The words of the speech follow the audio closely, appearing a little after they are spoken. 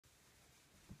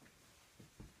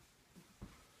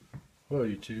Hello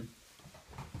YouTube.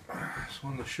 Just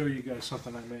wanted to show you guys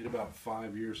something I made about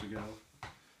 5 years ago.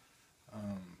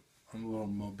 I'm a little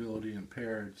mobility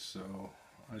impaired, so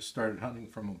I started hunting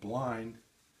from a blind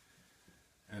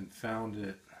and found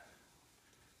it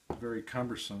very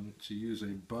cumbersome to use a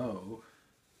bow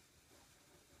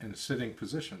in a sitting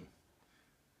position.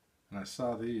 And I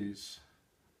saw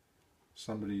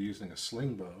somebody using a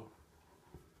Slingbow,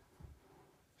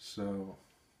 so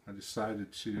I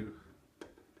decided to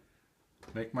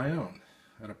make my own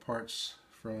out of parts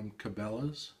from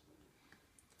Cabela's,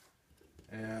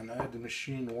 and I had to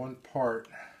machine one part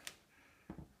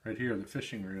right here, the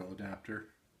fishing reel adapter,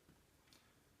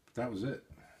 but that was it.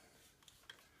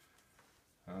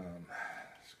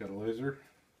 It's got a laser,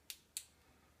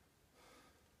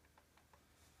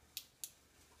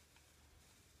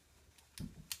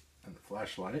 and a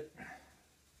flashlight,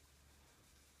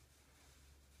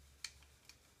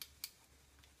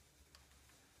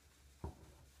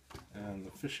 and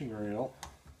the fishing reel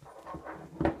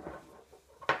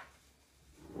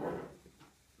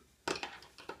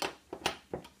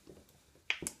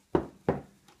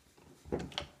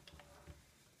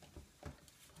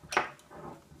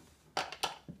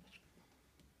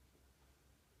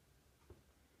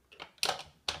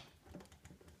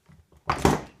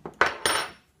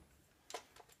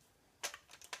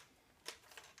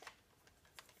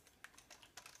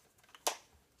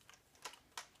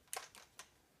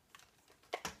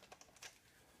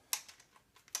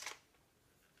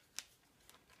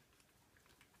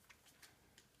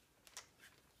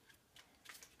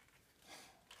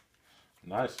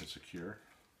nice and secure.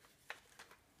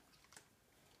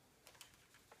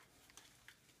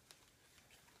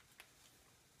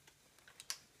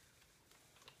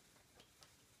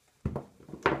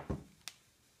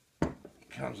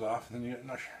 Comes off, and then you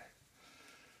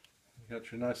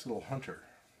got your nice little hunter.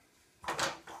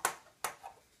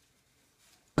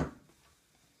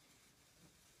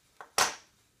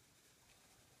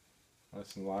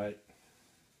 Nice and light,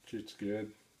 shoots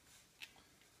good.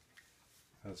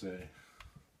 Has a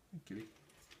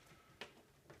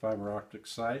fiber optic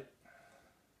sight,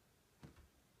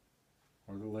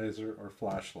 or the laser or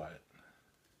flashlight.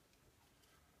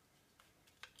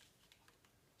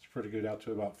 It's pretty good out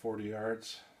to about 40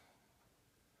 yards.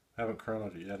 I haven't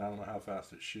chronoed it yet. I don't know how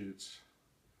fast it shoots,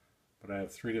 but I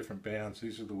have 3 different bands.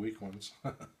 These are the weak ones.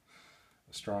 The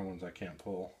strong ones I can't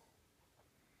pull.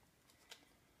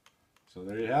 So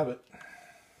there you have it.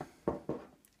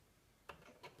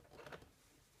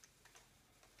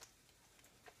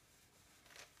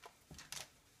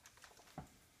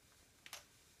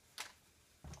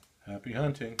 Happy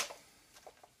hunting.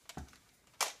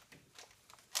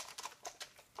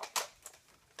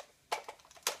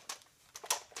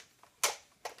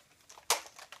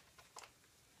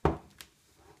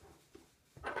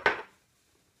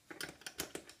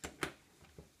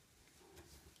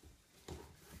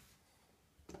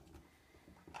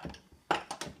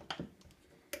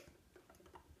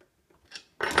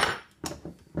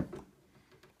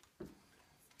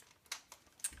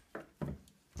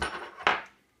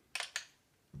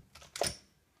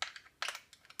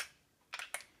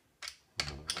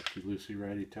 Loosey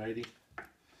righty tighty.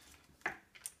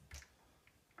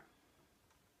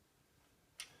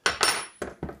 There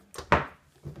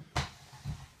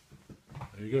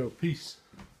you go. Peace.